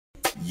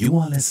You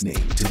are listening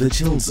to The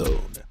Chill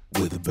Zone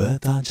with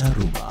Bertha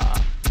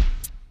Charuma.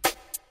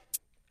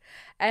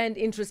 And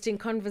interesting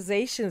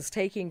conversations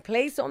taking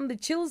place on the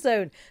Chill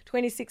Zone,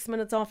 26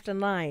 minutes after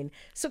 9.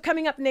 So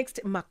coming up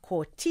next,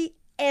 Makoti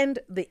and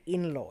the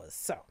in-laws.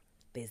 So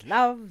there's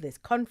love, there's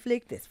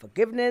conflict, there's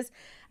forgiveness,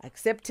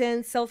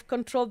 acceptance,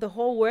 self-control, the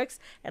whole works.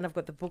 And I've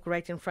got the book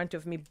right in front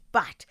of me.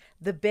 But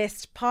the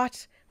best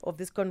part of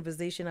this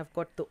conversation, I've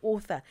got the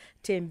author,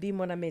 Thembi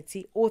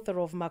Monametsi, author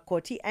of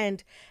Makoti,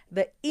 and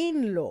the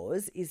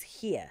in-laws is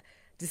here.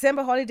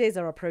 December holidays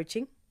are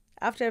approaching.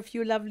 After a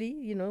few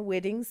lovely,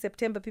 weddings,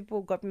 September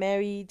people got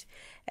married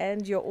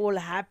and you're all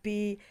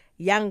happy.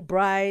 Young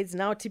brides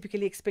now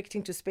typically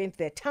expecting to spend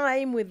their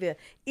time with their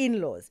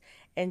in-laws.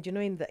 And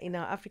in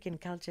our African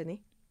culture,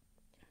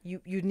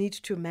 you need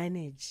to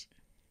manage.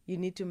 You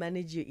need to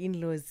manage your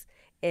in-laws.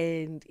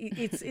 And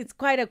it's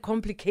quite a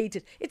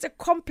complicated, it's a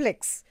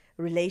complex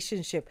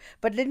relationship.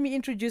 But let me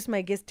introduce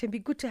my guest,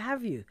 Thembi. Good to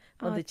have you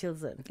on the Chill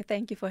Zone.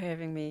 Thank you for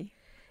having me.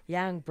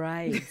 Young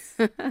brides.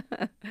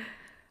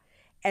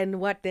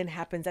 And what then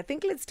happens? I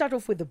think let's start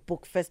off with the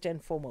book first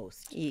and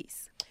foremost.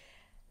 Yes.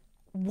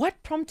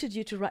 What prompted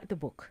you to write the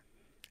book?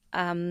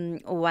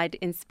 What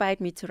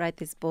inspired me to write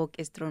this book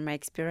is through my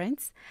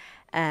experience.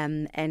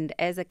 And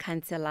as a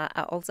counselor,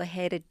 I also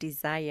had a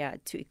desire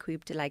to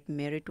equip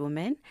married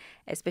women,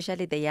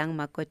 especially the young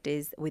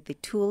Makotis, with the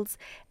tools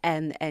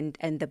and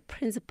the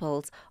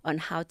principles on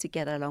how to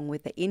get along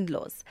with the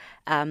in-laws,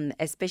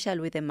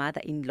 especially with the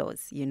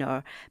mother-in-laws,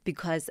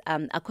 because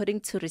according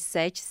to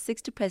research,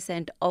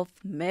 60% of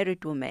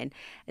married women,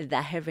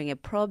 they're having a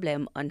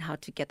problem on how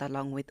to get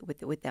along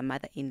with their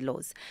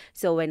mother-in-laws.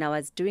 So when I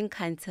was doing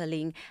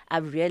counseling, I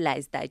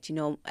realized that,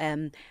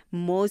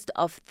 most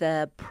of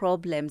the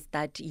problems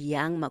that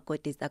young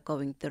Makotis are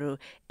going through,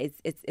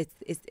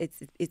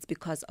 it's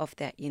because of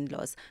their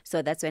in-laws.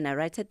 So that's when I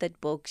wrote that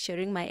book,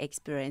 sharing my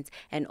experience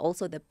and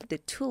also the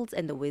tools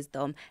and the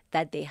wisdom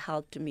that they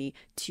helped me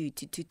to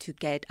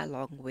get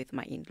along with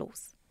my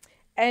in-laws.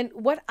 And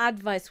what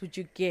advice would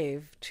you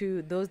give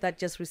to those that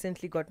just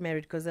recently got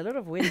married? Because a lot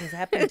of weddings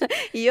happened.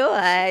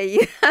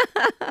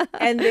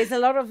 And there's a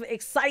lot of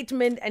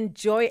excitement and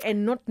joy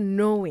and not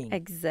knowing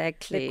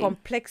exactly the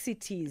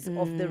complexities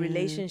of the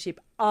relationship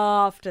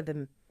after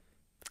them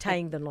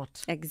tying the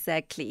knot.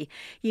 Exactly.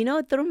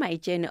 Through my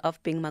journey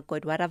of being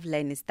Makoti, what I've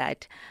learned is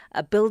that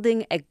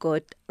building a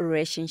good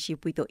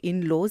relationship with your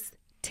in-laws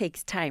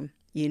takes time.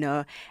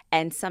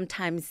 And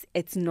sometimes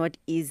it's not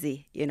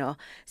easy,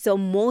 So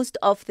most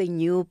of the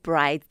new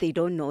brides, they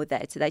don't know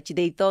that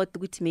they thought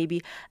that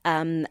maybe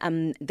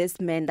this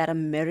man that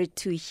I'm married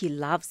to, he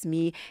loves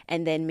me.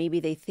 And then maybe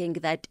they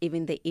think that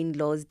even the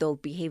in-laws, they'll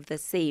behave the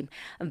same.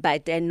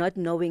 But they're not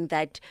knowing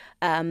that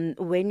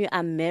when you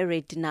are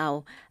married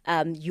now,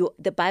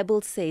 the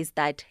Bible says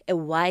that a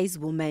wise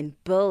woman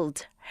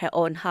builds her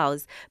own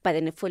house, but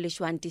then a foolish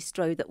one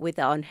destroyed with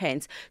her own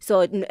hands.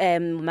 So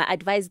my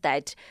advice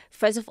that,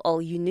 first of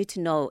all, you need to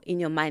know in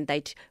your mind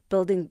that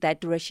building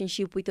that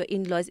relationship with your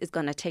in-laws is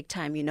going to take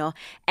time,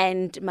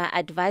 And my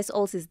advice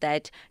also is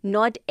that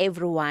not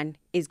everyone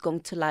is going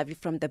to love you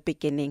from the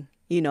beginning.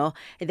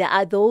 There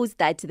are those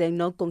that they're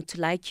not going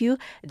to like you.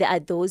 There are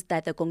those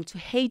that are going to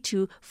hate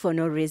you for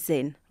no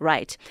reason,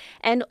 right?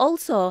 And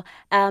also,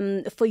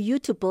 for you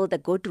to build a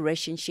good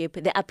relationship,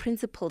 there are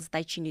principles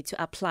that you need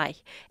to apply.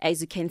 As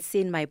you can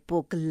see in my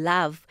book,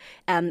 love,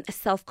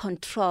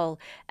 self-control,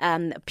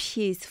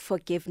 peace,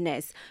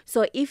 forgiveness.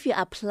 So if you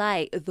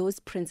apply those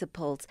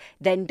principles,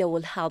 then they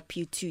will help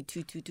you to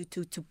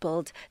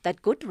build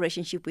that good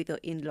relationship with your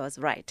in-laws,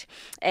 right?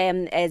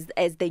 As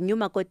the new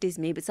Makotis,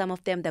 maybe some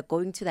of them, they're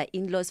going to their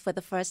in-laws for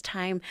the first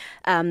time.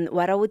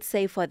 What I would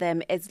say for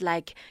them is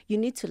you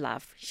need to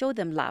love, show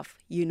them love,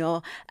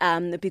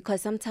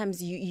 because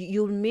sometimes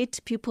you'll meet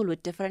people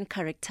with different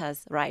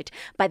characters, right?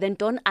 But then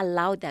don't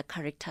allow their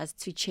characters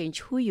to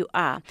change who you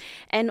are.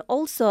 And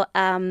also,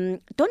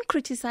 don't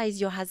criticize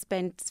your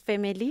husband's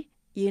family.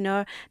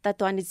 That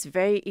one is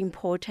very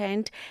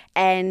important.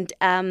 And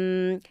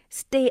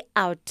stay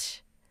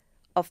out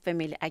of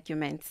family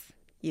arguments.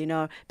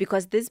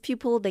 Because these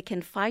people, they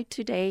can fight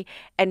today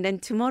and then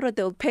tomorrow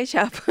they'll patch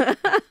up.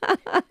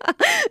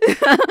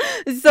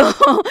 So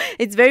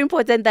it's very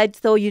important that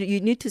you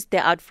need to stay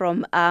out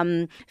from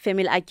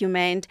family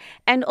argument,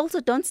 and also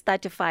don't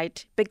start a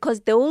fight,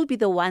 because they will be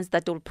the ones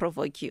that will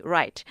provoke you,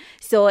 right?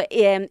 So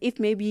if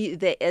maybe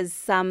there is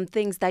some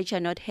things that you're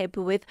not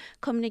happy with,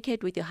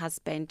 communicate with your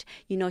husband,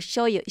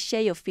 share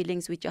your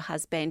feelings with your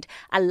husband,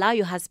 allow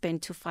your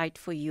husband to fight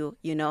for you,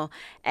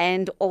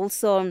 and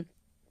also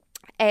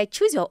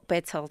choose your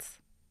battles.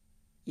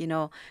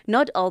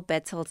 Not all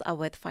battles are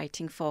worth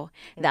fighting for.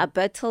 There are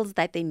battles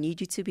that they need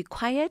you to be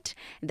quiet.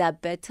 There are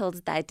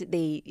battles that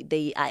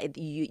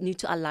you need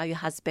to allow your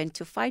husband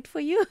to fight for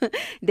you.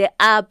 There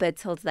are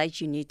battles that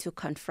you need to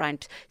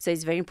confront. So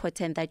it's very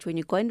important that when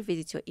you go and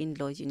visit your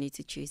in-laws, you need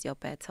to choose your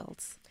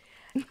battles.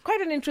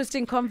 Quite an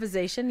interesting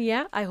conversation.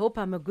 Yeah, I hope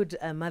I'm a good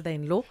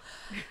mother-in-law.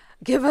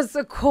 Give us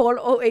a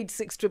call,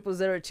 086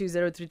 000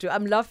 2032.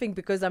 I'm laughing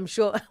because I'm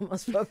sure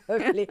most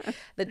probably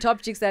the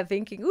top chicks are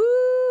thinking,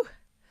 ooh,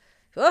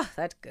 Oh,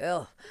 that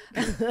girl.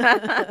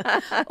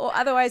 Or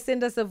otherwise,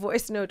 send us a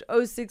voice note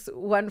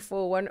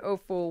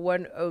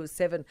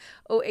 0614104107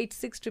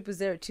 086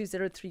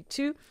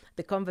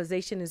 The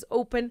conversation is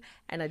open,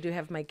 and I do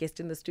have my guest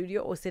in the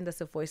studio. Or send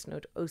us a voice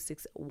note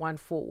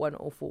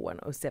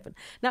 0614104107.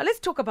 Now, let's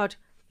talk about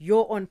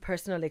your own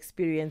personal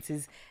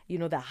experiences,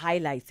 the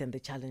highlights and the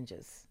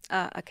challenges.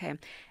 Okay.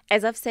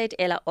 As I've said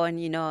earlier on,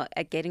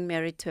 getting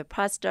married to a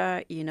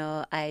pastor,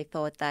 I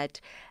thought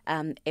that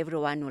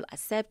everyone will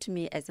accept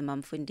me as a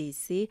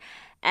Mamfundisi.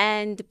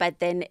 But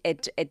then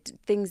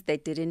things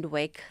that didn't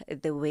work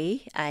the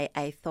way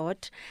I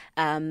thought.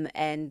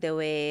 And the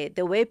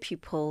way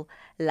people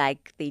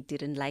they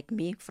didn't like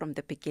me from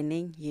the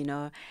beginning,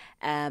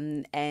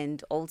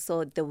 and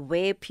also the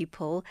way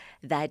people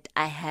that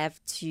I have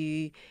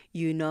to,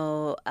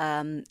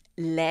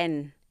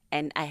 learn,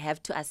 and I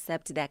have to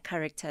accept their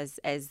characters.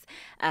 As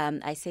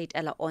I said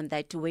earlier on,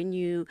 that when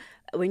you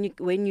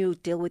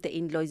deal with the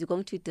in-laws, you're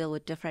going to deal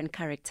with different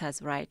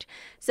characters, right?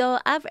 So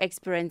I've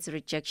experienced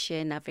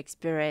rejection, I've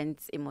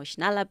experienced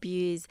emotional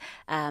abuse,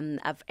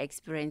 I've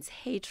experienced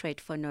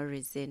hatred for no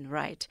reason,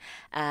 right?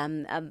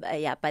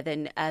 But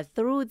then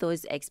through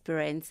those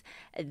experiences,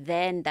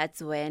 then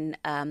that's when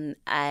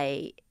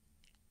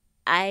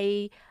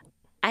I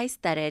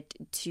started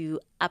to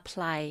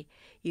apply,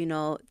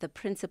 the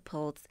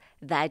principles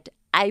that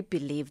I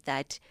believe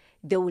that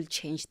they will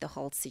change the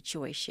whole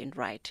situation,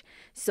 right?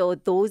 So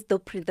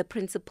the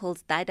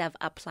principles that I've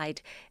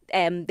applied,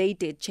 they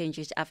did change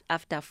it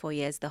after 4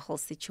 years, the whole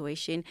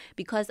situation,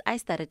 because I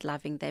started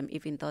loving them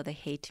even though they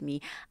hate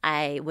me.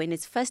 When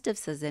it's festive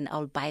season,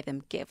 I'll buy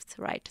them gifts,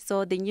 right?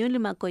 So the newly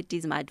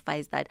Makotis, my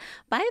advice that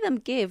buy them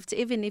gifts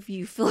even if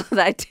you feel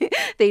that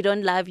they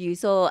don't love you.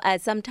 So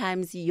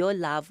sometimes your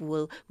love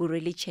will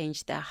really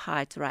change their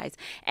heart, right?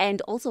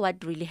 And also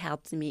what really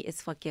helps me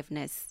is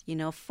forgiveness.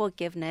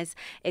 Forgiveness,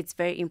 it's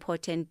very important.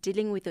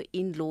 Dealing with your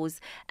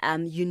in-laws,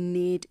 you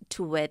need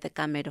to wear the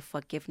garment of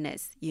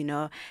forgiveness,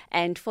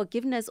 and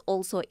forgiveness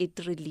also, it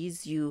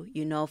releases you,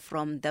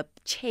 from the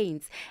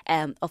chains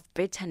of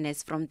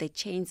bitterness, from the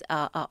chains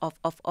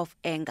of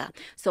anger.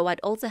 So what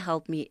also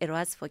helped me, it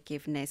was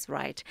forgiveness,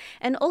 right?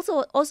 And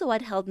also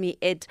what helped me,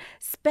 it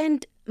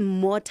spent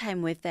more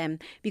time with them,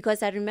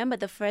 because I remember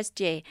the first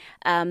year,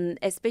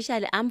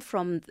 especially I'm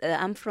from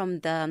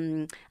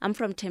Tembisa,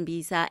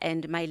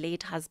 and my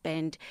late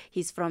husband,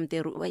 he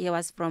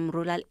was from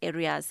rural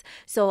areas,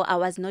 so I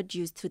was not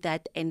used to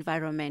that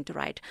environment,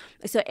 right?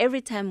 So every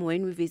time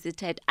when we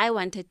visited, I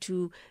wanted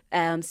to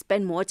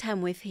spend more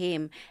time with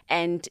him,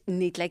 and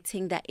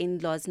neglecting the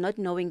in-laws, not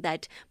knowing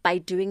that by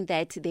doing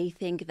that they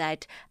think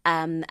that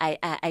I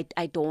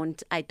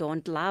don't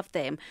love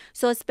them.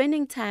 So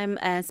spending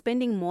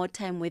more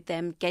time with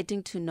them,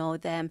 getting to know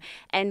them,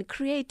 and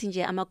creating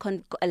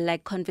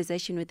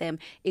conversation with them,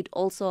 it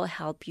also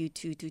help you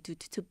to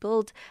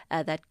build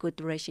that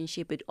good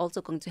relationship. It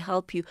also going to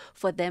help you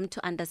for them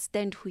to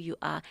understand who you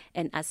are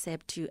and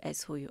accept you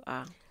as who you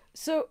are.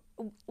 So,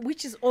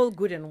 which is all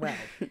good and well.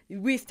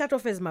 We start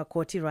off as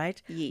Makoti,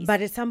 right? Yes.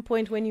 But at some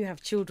point when you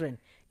have children,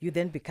 you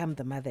then become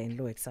the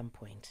mother-in-law at some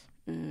point.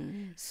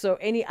 So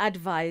any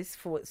advice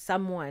for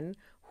someone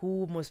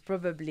who most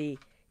probably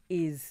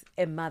is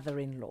a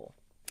mother-in-law?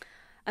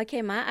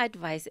 Okay, my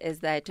advice is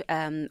that,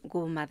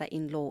 go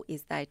mother-in-law,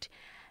 is that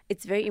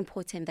it's very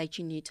important that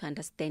you need to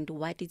understand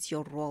what is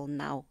your role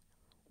now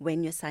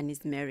when your son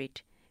is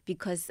married.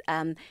 Because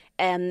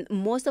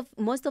most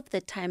of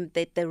the time,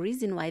 that the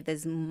reason why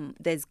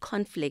there's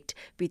conflict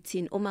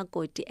between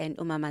Umakoti and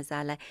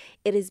Umamazala,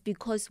 it is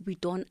because we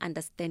don't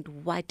understand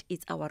what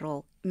is our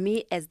role.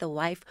 Me as the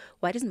wife,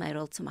 what is my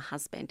role to my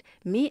husband?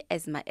 Me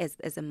as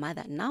a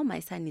mother, now my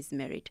son is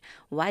married,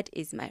 what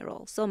is my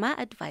role? So my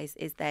advice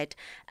is that,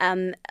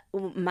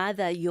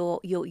 mother, your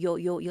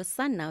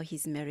son now,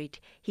 he's married,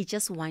 he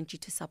just wants you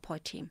to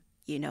support him,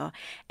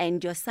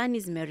 and your son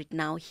is married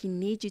now, he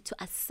needs you to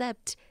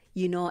accept,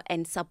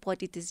 and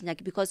support it,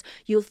 because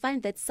you'll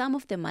find that some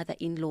of the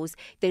mother-in-laws,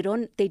 they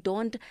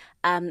don't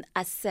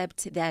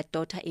accept their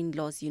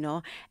daughter-in-laws,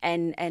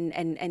 and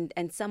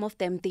some of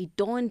them, they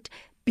don't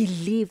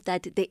believe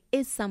that there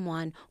is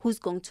someone who's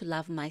going to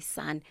love my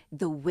son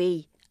the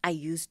way I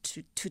used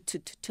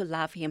to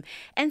love him.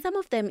 And some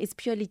of them is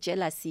purely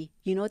jealousy.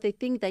 They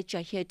think that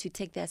you're here to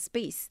take their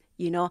space.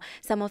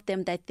 Some of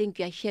them that think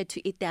you're here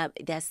to eat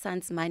their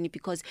son's money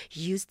because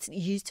you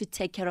used to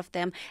take care of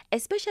them,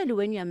 especially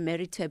when you're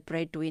married to a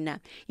breadwinner.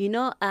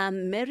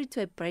 Married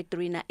to a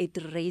breadwinner, it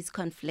raises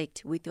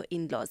conflict with your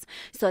in-laws.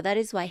 So that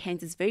is why,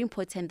 hence, it's very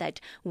important that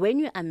when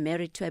you are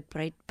married to a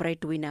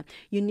breadwinner,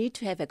 you need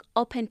to have an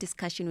open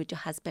discussion with your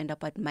husband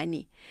about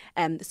money,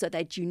 so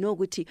that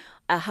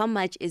how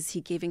much is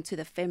he giving to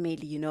the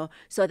family,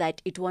 so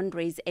that it won't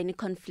raise any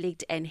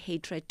conflict and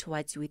hatred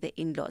towards you with the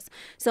in-laws.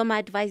 So my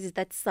advice is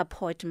that support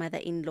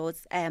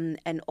mother-in-laws, and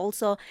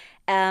also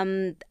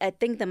I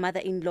think the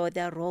mother-in-law,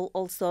 their role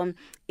also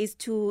is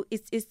to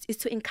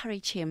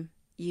encourage him.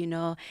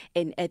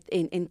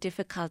 in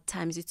difficult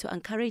times, is to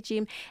encourage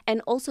him,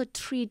 and also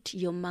treat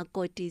your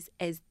Makotis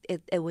as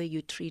a way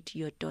you treat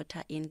your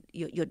daughter, in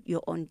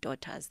your own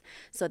daughters.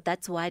 So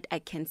that's what I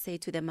can say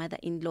to the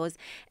mother-in-laws,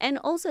 and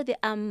also the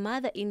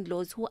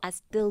mother-in-laws who are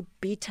still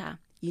bitter,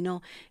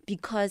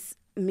 because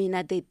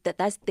Mina,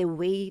 that's the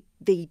way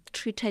they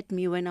treated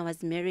me when I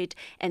was married,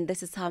 and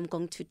this is how I'm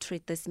going to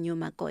treat this new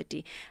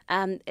Makoti.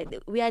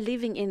 We are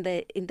living in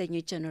the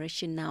new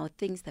generation now.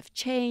 Things have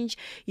changed,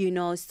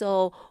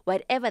 So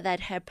whatever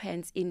that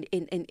happens in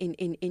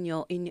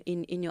your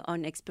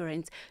own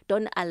experience,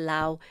 don't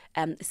allow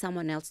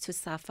someone else to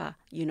suffer.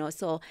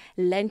 So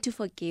learn to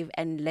forgive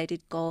and let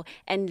it go,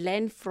 and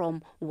learn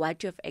from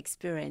what you've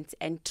experienced,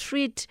 and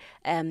treat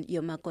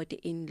your Makoti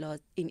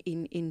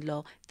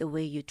in-law the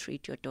way you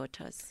treat your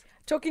daughters.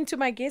 Talking to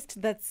my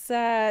guest, that's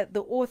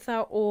the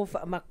author of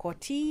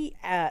Makoti,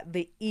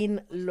 the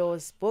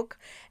In-Laws book.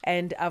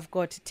 And I've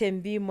got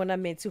Thembi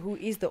Monametsi, who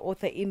is the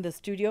author, in the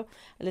studio.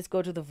 Let's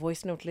go to the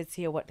voice note. Let's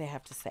hear what they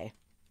have to say.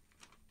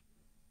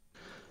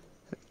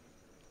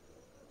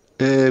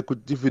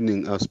 Good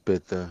evening,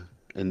 Aspeta,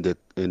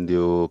 and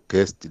your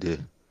guest today.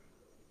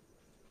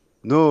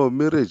 No,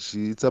 marriage,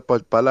 it's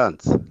about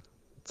balance.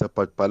 It's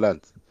about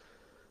balance.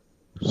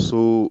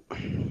 So,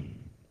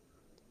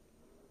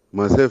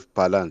 must have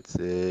balance.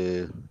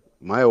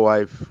 My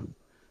wife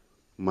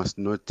must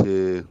not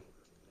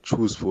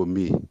choose for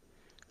me,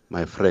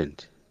 my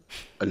friend.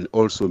 And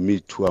also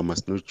me too, I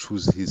must not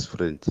choose his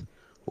friend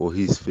or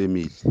his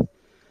family.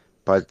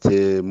 But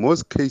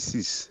most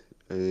cases,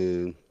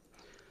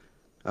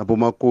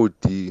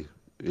 Abomakoti,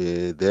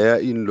 their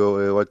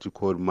in-law, what you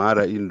call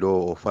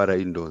mother-in-law or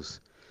father-in-laws,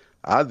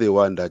 are the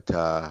one that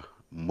are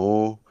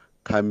more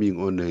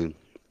coming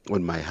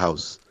on my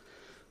house.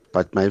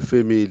 But my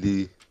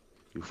family,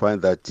 you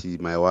find that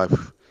my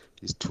wife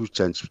is too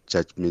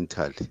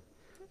judgmental.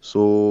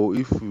 So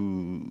if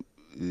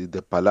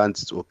the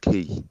balance is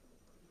okay,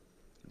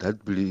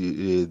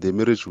 the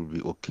marriage will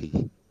be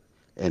okay,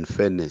 and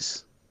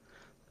fairness.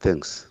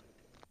 Thanks.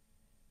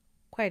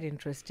 Quite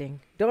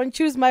interesting. Don't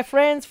choose my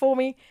friends for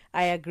me.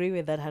 I agree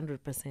with that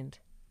 100%.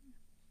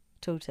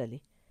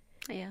 Totally.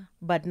 Yeah.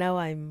 But now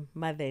I'm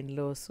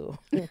mother-in-law, so...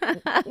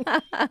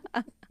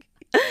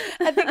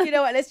 I think, you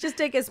know what, let's just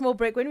take a small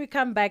break. When we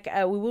come back,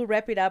 we will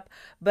wrap it up.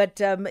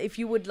 But if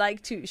you would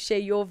like to share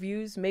your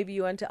views, maybe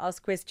you want to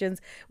ask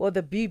questions, well,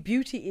 the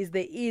beauty is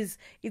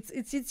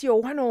it's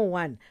your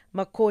one-on-one,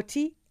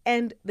 Makoti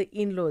and the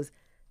in-laws.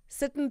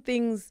 Certain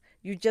things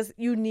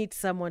you need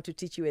someone to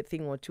teach you a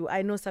thing or two.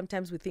 I know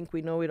sometimes we think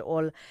we know it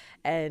all,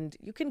 and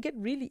you can get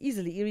really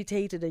easily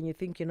irritated, and you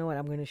think, you know what,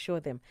 I'm going to show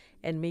them.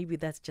 And maybe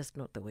that's just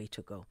not the way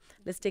to go.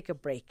 Let's take a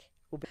break.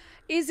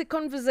 Easy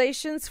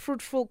conversations,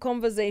 fruitful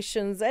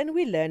conversations, and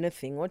we learn a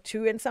thing or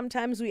two. And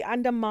sometimes we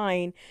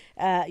undermine,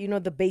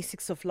 the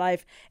basics of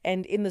life.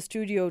 And in the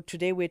studio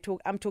today,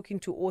 I'm talking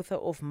to author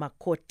of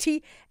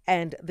Makoti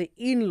and the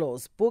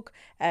In-Laws book.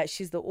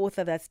 She's the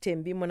author, that's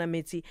Thembi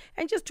Monametsi.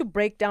 And just to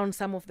break down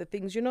some of the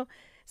things,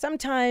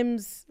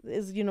 sometimes,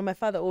 my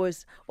father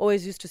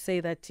always used to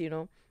say that,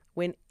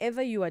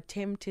 whenever you are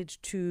tempted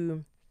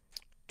to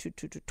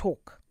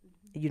talk,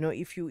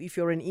 if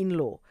you're an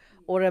in-law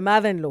or a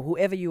mother-in-law,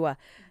 whoever you are,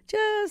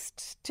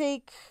 just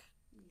take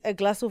a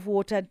glass of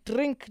water,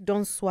 drink,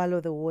 don't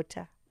swallow the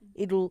water.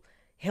 It'll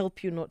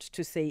help you not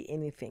to say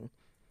anything.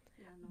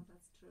 Yeah, no,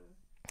 that's true.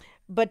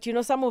 But,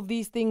 some of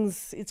these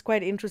things, it's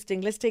quite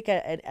interesting. Let's take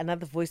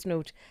another voice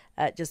note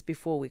just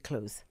before we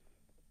close.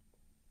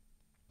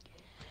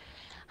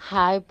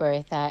 Hi,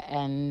 Bertha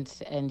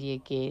and your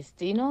guest.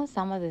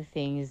 Some of the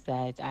things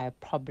that are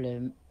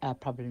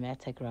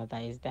problematic rather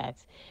is that,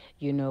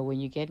 when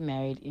you get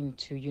married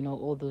into,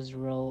 all those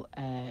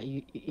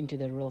into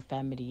the rural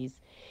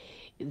families,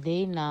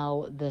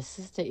 the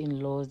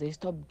sister-in-laws, they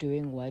stop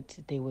doing what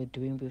they were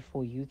doing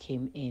before you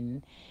came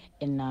in,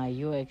 and now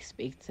you're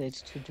expected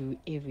to do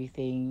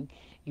everything.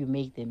 You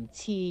make them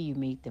tea, you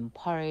make them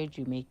porridge,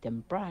 you make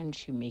them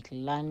brunch, you make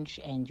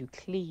lunch, and you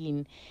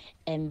clean.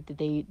 And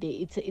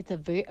it's a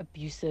very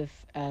abusive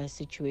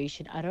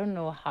situation. I don't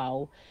know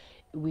how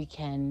we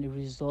can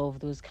resolve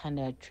those kind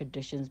of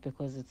traditions,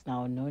 because it's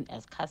now known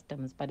as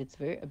customs, but it's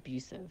very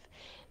abusive.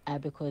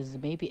 Because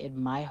maybe at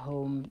my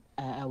home,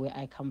 where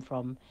I come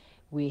from,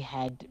 we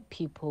had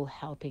people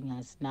helping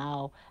us.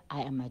 Now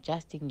I am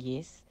adjusting,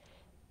 yes,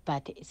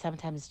 but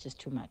sometimes it's just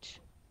too much.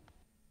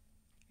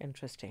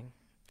 Interesting.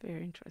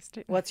 Very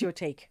interesting. What's your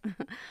take?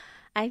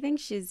 I think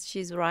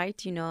she's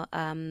right,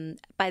 but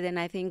then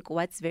I think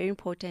what's very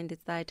important is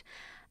that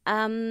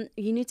you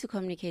need to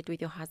communicate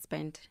with your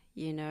husband.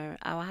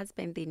 Our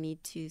husband, they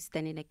need to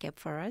stand in a gap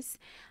for us.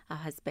 Our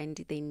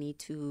husband, they need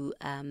to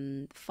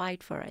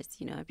fight for us,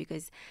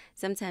 because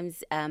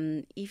sometimes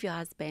if your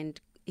husband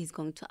is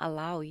going to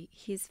allow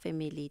his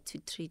family to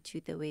treat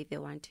you the way they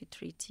want to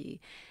treat you,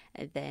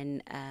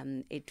 then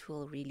it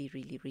will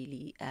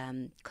really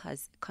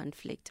cause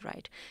conflict,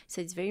 right?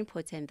 So it's very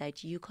important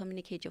that you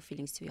communicate your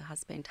feelings to your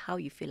husband, how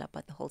you feel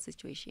about the whole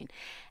situation.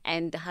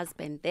 And the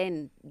husband,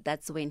 then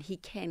that's when he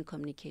can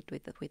communicate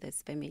with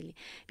his family.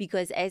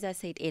 Because as I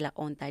said earlier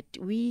on, that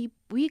we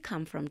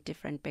come from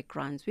different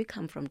backgrounds, we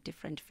come from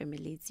different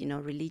families, you know,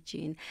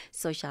 religion,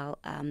 social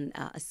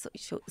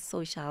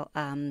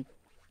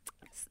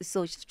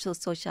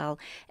social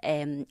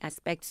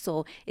aspect.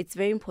 So it's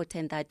very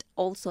important that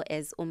also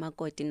as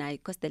Makoti,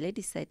 because the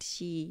lady said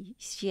she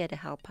had a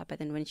helper, but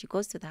then when she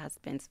goes to the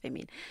husband's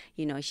family,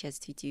 you know, she has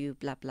to do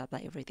blah blah blah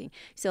everything.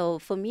 So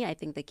for me, I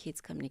think the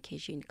kids'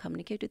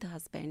 communicate with the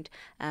husband,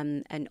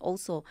 and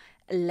also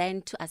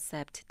learn to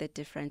accept the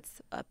difference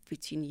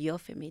between your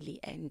family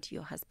and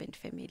your husband's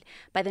family,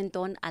 but then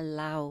don't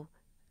allow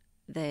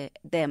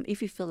them,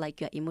 if you feel like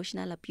you're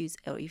emotional abuse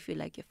or if you feel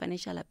like you're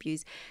financial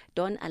abuse,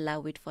 don't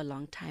allow it for a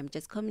long time.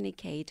 Just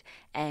communicate,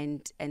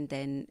 and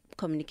then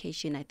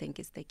communication, I think,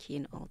 is the key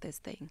in all this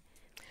thing.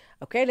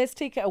 Okay, let's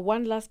take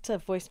one last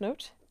voice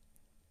note.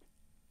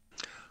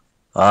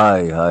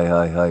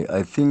 Hi.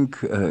 I think,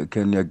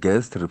 can your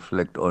guest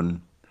reflect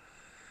on,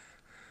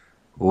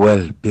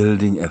 well,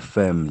 building a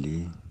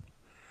family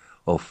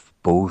of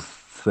both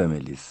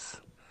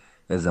families?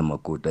 As a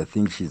Makoti, I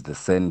think she's the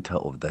center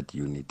of that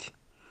unity.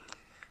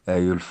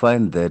 You'll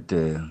find that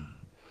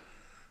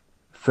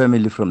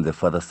family from the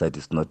father side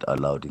is not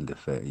allowed in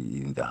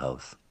the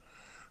house,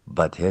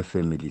 but her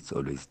family is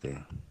always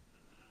there,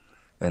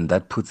 and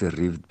that puts a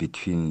rift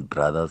between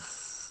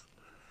brothers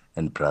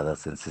and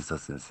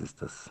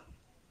sisters,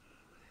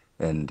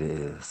 and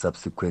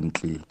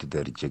subsequently to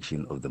the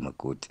rejection of the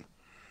Makoti,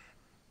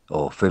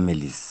 or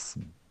families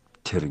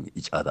tearing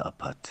each other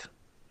apart.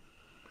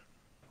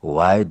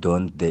 Why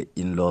don't the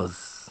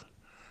in-laws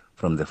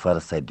from the father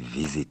side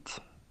visit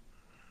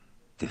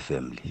the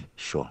family?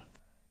 Sure.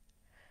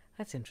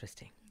 That's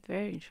interesting.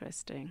 Very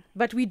interesting.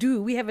 But we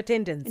have a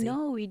tendency.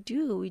 No, we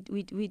do.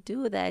 We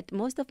do that.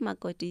 Most of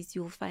Makotis,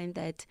 you'll find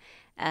that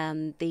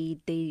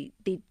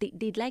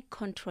they like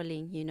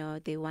controlling, you know,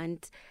 they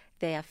want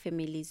their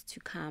families to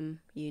come,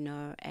 you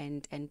know,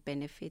 and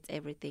benefit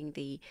everything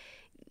they,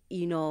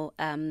 you know,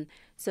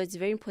 so it's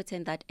very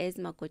important that as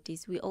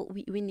Makotis,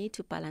 we need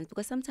to balance,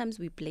 because sometimes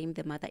we blame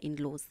the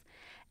mother-in-laws,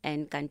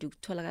 and kanti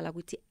kutholakala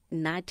ukuthi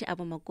nathi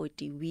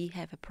abomakoti we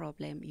have a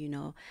problem, you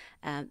know,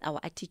 our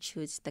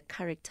attitudes, the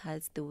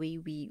characters, the way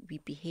we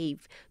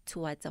behave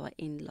towards our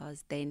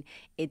in-laws, then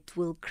it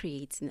will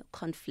create, you know,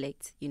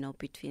 conflict, you know,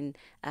 between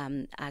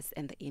us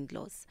and the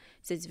in-laws.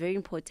 So it's very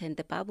important.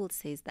 The Bible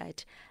says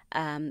that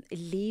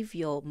leave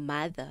your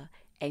mother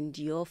and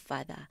your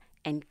father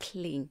and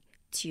cling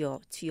to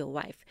your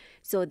wife.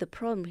 So the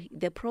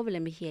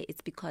problem here is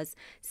because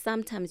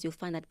sometimes you'll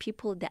find that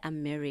people that are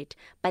married,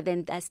 but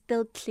then they're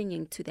still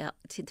clinging to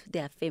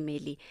their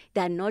family.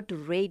 They're not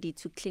ready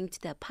to cling to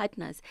their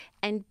partners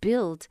and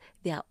build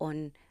their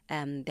own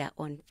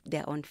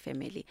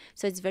family.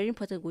 So it's very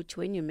important, which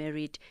when you're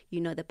married,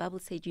 you know, the Bible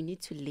said you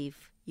need to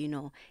live, you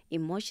know,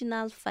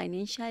 emotional,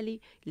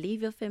 financially,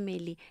 leave your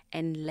family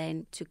and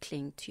learn to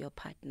cling to your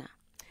partner.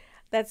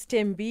 That's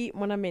Thembi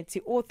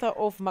Monametsi, author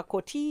of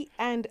Makoti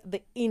and the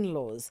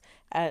In-Laws.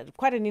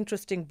 Quite an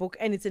interesting book,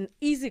 and it's an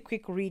easy,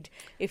 quick read.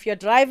 If you're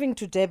driving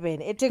to Durban,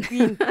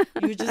 eThekwini,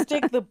 you just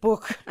take the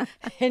book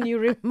and you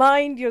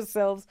remind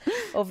yourselves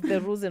of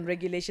the rules and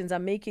regulations.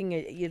 I'm making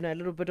a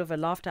little bit of a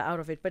laughter out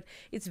of it, but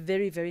it's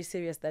very, very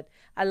serious. That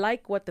I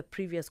like what the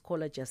previous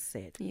caller just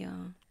said. Yeah.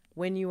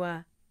 When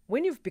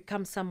you've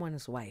become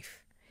someone's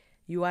wife,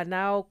 you are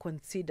now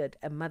considered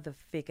a mother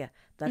figure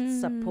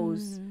that's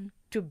supposed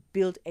to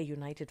build a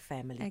united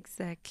family.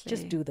 Exactly.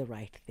 Just do the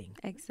right thing.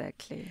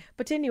 Exactly.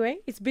 But anyway,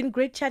 it's been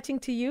great chatting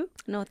to you.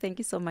 No, thank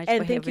you so much.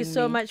 And for thank you having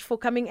so me. much for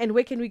coming. And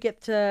where can we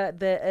get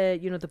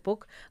the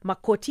book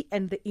Makoti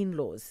and the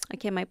In-Laws?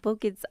 Okay, my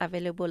book is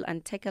available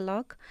on Take a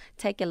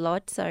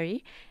Lot,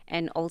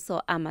 and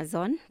also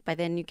Amazon. But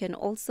then you can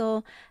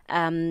also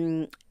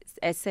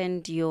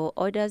send your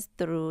orders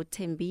through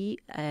Thembi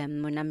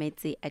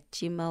Monametsi at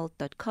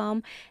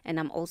gmail.com, and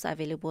I'm also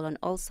available on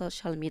all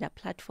social media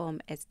platforms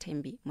as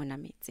Thembi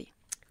Monametsi.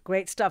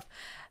 Great stuff.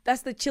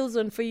 That's the Chill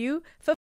Zone for you.